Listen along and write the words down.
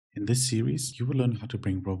In this series, you will learn how to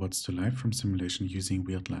bring robots to life from simulation using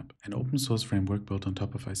WheeledLab, an open source framework built on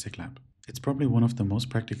top of LycheeAI. It's probably one of the most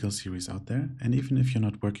practical series out there, and even if you're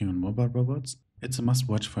not working on mobile robots, it's a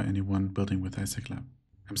must-watch for anyone building with LycheeAI.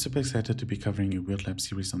 I'm super excited to be covering a WheeledLab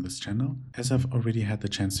series on this channel, as I've already had the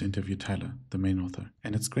chance to interview Tyler, the main author,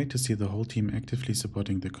 and it's great to see the whole team actively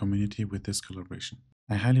supporting the community with this collaboration.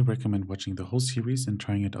 I highly recommend watching the whole series and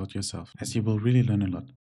trying it out yourself, as you will really learn a lot.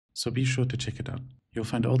 So be sure to check it out. You'll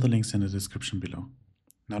find all the links in the description below.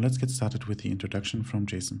 Now let's get started with the introduction from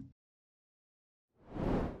Jason.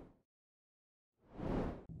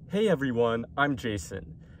 Hey everyone, I'm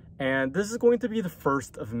Jason, and this is going to be the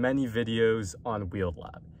first of many videos on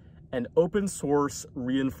WheeledLab, an open source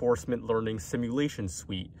reinforcement learning simulation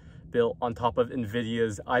suite built on top of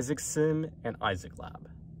NVIDIA's Isaac Sim and Isaac Lab.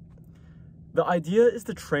 The idea is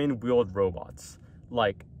to train wheeled robots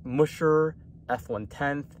like Musher,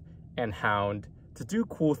 F110th, and Hound to do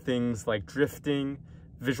cool things like drifting,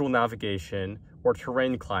 visual navigation, or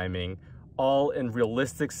terrain climbing, all in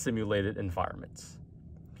realistic simulated environments.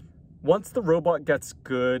 Once the robot gets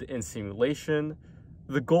good in simulation,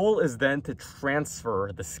 the goal is then to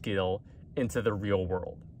transfer the skill into the real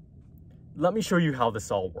world. Let me show you how this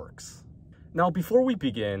all works. Now, before we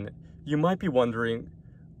begin, you might be wondering,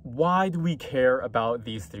 why do we care about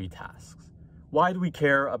these three tasks? Why do we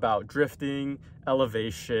care about drifting,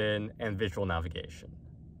 elevation, and visual navigation?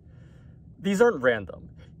 These aren't random.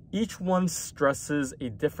 Each one stresses a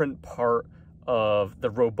different part of the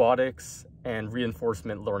robotics and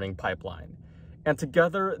reinforcement learning pipeline. And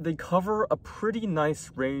together, they cover a pretty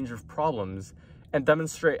nice range of problems and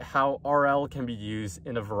demonstrate how RL can be used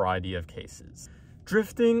in a variety of cases.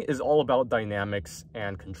 Drifting is all about dynamics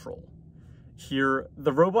and control. Here,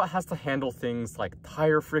 the robot has to handle things like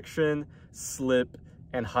tire friction, slip,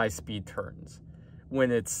 and high-speed turns.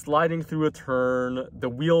 When it's sliding through a turn, the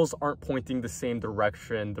wheels aren't pointing the same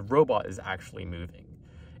direction the robot is actually moving.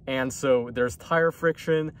 And so there's tire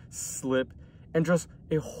friction, slip, and just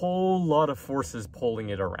a whole lot of forces pulling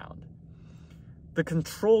it around. The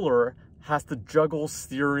controller has to juggle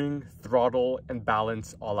steering, throttle, and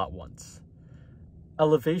balance all at once.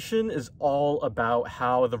 Elevation is all about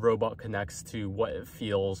how the robot connects to what it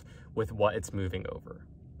feels with what it's moving over.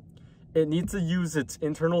 It needs to use its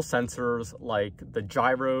internal sensors like the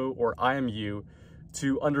gyro or IMU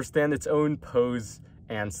to understand its own pose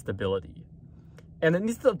and stability. And it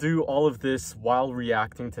needs to do all of this while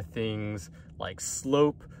reacting to things like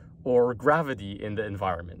slope or gravity in the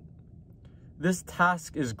environment. This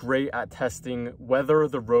task is great at testing whether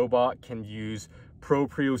the robot can use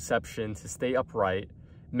proprioception to stay upright,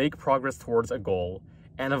 make progress towards a goal,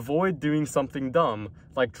 and avoid doing something dumb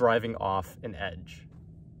like driving off an edge.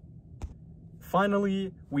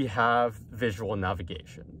 Finally, we have visual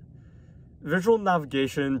navigation. Visual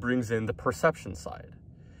navigation brings in the perception side.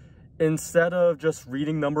 Instead of just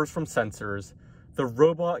reading numbers from sensors, the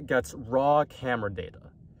robot gets raw camera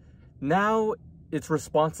data. Now, it's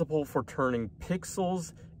responsible for turning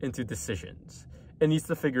pixels into decisions. It needs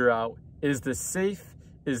to figure out, is this safe?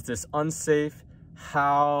 Is this unsafe?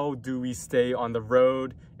 How do we stay on the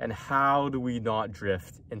road? And how do we not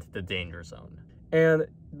drift into the danger zone? And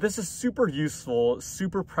this is super useful,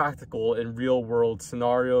 super practical in real-world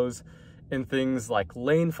scenarios in things like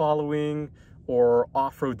lane following or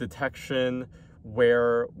off-road detection,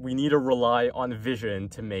 where we need to rely on vision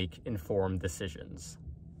to make informed decisions.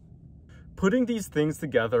 Putting these things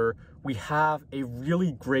together, we have a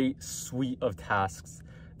really great suite of tasks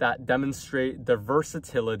that demonstrate the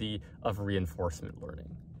versatility of reinforcement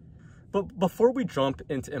learning. But before we jump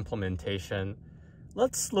into implementation,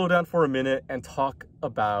 let's slow down for a minute and talk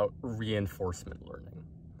about reinforcement learning.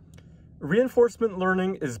 Reinforcement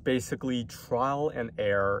learning is basically trial and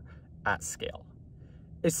error at scale.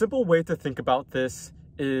 A simple way to think about this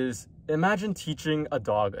is, imagine teaching a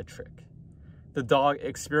dog a trick. The dog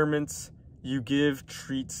experiments, you give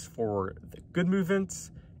treats for the good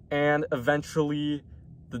movements, and eventually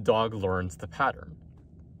the dog learns the pattern.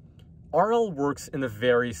 RL works in a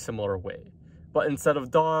very similar way, but instead of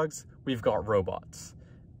dogs, we've got robots.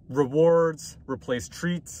 Rewards replace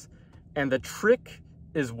treats, and the trick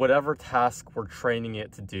is whatever task we're training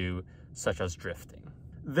it to do, such as drifting.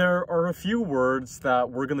 There are a few words that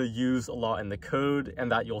we're going to use a lot in the code and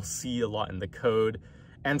that you'll see a lot in the code,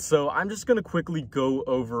 and so I'm just going to quickly go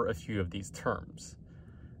over a few of these terms.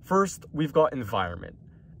 First, we've got environment.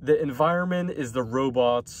 The environment is the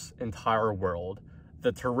robot's entire world.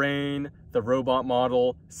 The terrain, the robot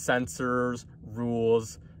model, sensors,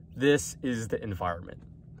 rules. This is the environment.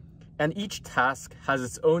 And each task has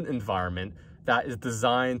its own environment that is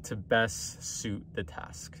designed to best suit the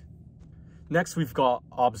task. Next, we've got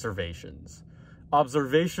observations.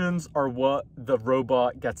 Observations are what the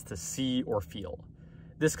robot gets to see or feel.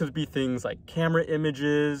 This could be things like camera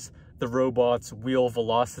images, the robot's wheel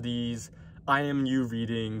velocities, IMU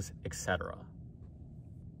readings, etc.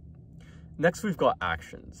 Next, we've got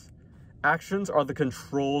actions. Actions are the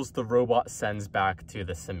controls the robot sends back to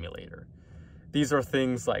the simulator. These are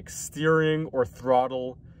things like steering or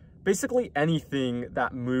throttle. Basically anything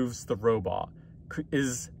that moves the robot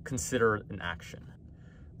is considered an action.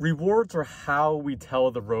 Rewards are how we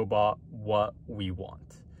tell the robot what we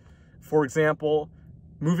want. For example,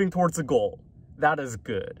 moving towards a goal, that is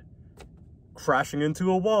good. Crashing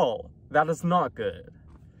into a wall, that is not good.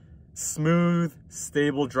 Smooth,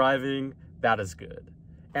 stable driving, that is good.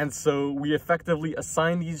 And so we effectively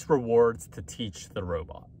assign these rewards to teach the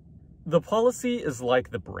robot. The policy is like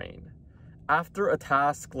the brain. After a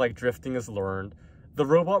task like drifting is learned, the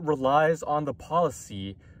robot relies on the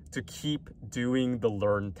policy to keep doing the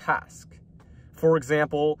learned task. For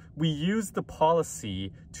example, we use the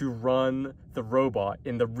policy to run the robot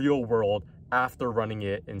in the real world after running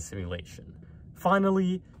it in simulation.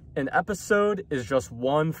 Finally, an episode is just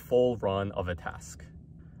one full run of a task.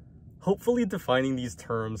 Hopefully defining these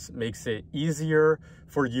terms makes it easier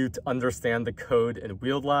for you to understand the code in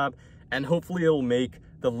WheeledLab, and hopefully it will make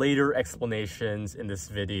the later explanations in this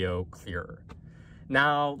video clearer.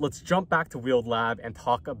 Now, let's jump back to WheeledLab and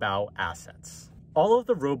talk about assets. All of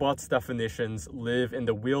the robots' definitions live in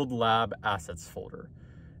the WheeledLab assets folder.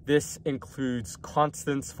 This includes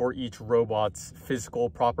constants for each robot's physical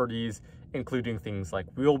properties, including things like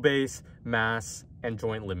wheelbase, mass, and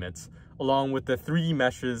joint limits, along with the 3D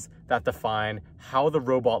meshes that define how the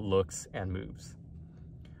robot looks and moves.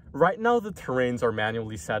 Right now, the terrains are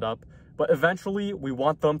manually set up, but eventually we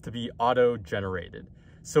want them to be auto-generated,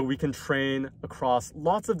 so we can train across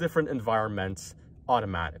lots of different environments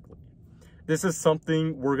automatically. This is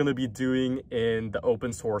something we're going to be doing in the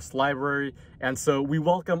open source library, and so we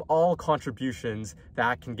welcome all contributions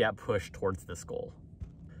that can get pushed towards this goal.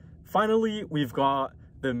 Finally, we've got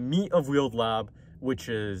the meat of WheeledLab, which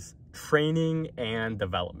is training and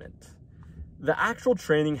development. The actual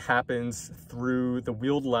training happens through the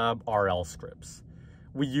WheeledLab RL scripts.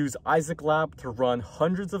 We use LycheeAI to run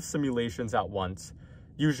hundreds of simulations at once,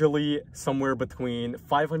 usually somewhere between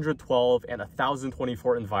 512 and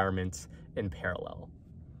 1024 environments in parallel.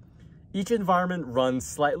 Each environment runs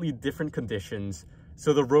slightly different conditions,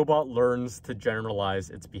 so the robot learns to generalize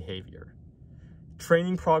its behavior.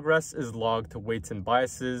 Training progress is logged to weights and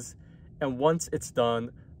biases, and once it's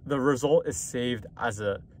done, the result is saved as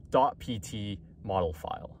a .pt model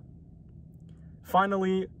file.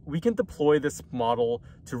 Finally, we can deploy this model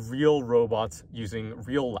to real robots using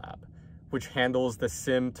WheeledLab, which handles the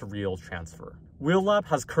sim to real transfer. WheeledLab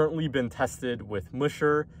has currently been tested with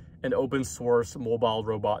Musher, an open source mobile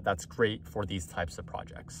robot that's great for these types of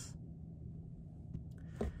projects.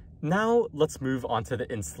 Now let's move on to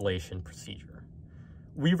the installation procedure.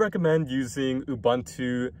 We recommend using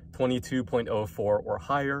Ubuntu 22.04 or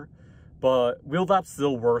higher, but WheeledLab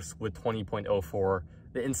still works with 20.04.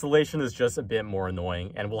 The installation is just a bit more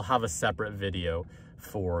annoying, and we'll have a separate video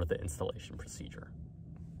for the installation procedure.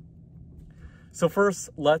 So first,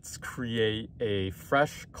 let's create a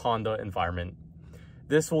fresh Conda environment.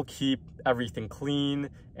 This will keep everything clean,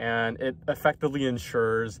 and it effectively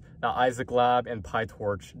ensures that LycheeAI and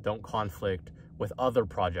PyTorch don't conflict with other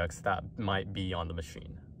projects that might be on the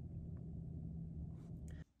machine.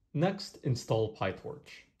 Next, install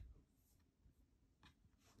PyTorch.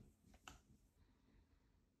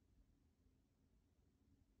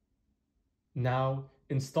 Now,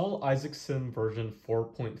 install IsaacSim version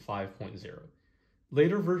 4.5.0.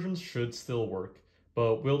 Later versions should still work,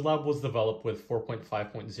 but WheeledLab was developed with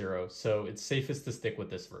 4.5.0, so it's safest to stick with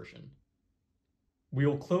this version. We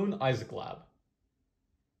will clone LycheeAI.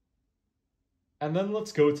 And then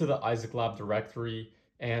let's go to the LycheeAI directory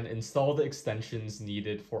and install the extensions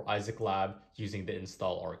needed for LycheeAI using the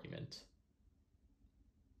install argument.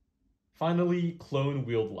 Finally, clone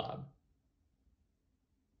WheeledLab.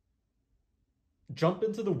 Jump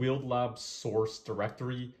into the WheeledLab source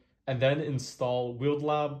directory and then install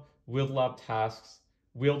WheeledLab, WheeledLab tasks,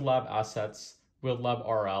 WheeledLab assets, WheeledLab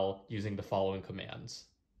RL using the following commands.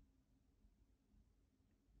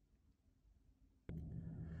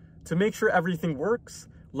 To make sure everything works,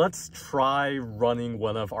 let's try running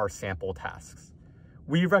one of our sample tasks.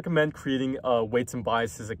 We recommend creating a weights and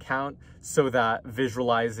biases account so that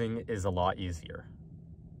visualizing is a lot easier.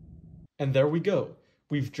 And there we go.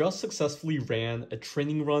 We've just successfully ran a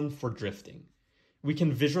training run for drifting. We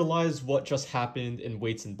can visualize what just happened in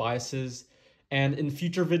weights and biases, And in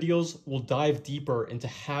future videos, we'll dive deeper into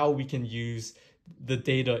how we can use the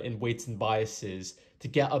data in weights and biases to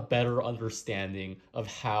get a better understanding of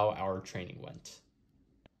how our training went.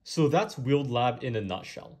 So that's WheeledLab in a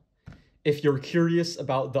nutshell. If you're curious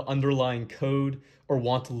about the underlying code or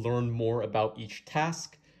want to learn more about each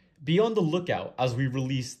task, be on the lookout as we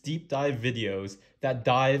release deep dive videos that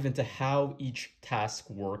dive into how each task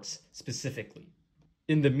works specifically.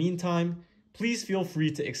 In the meantime, please feel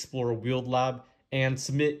free to explore WheeledLab and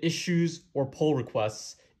submit issues or pull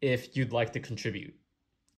requests if you'd like to contribute.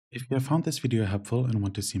 If you have found this video helpful and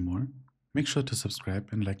want to see more, make sure to subscribe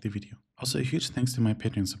and like the video. Also, a huge thanks to my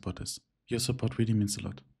Patreon supporters. Your support really means a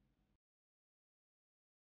lot.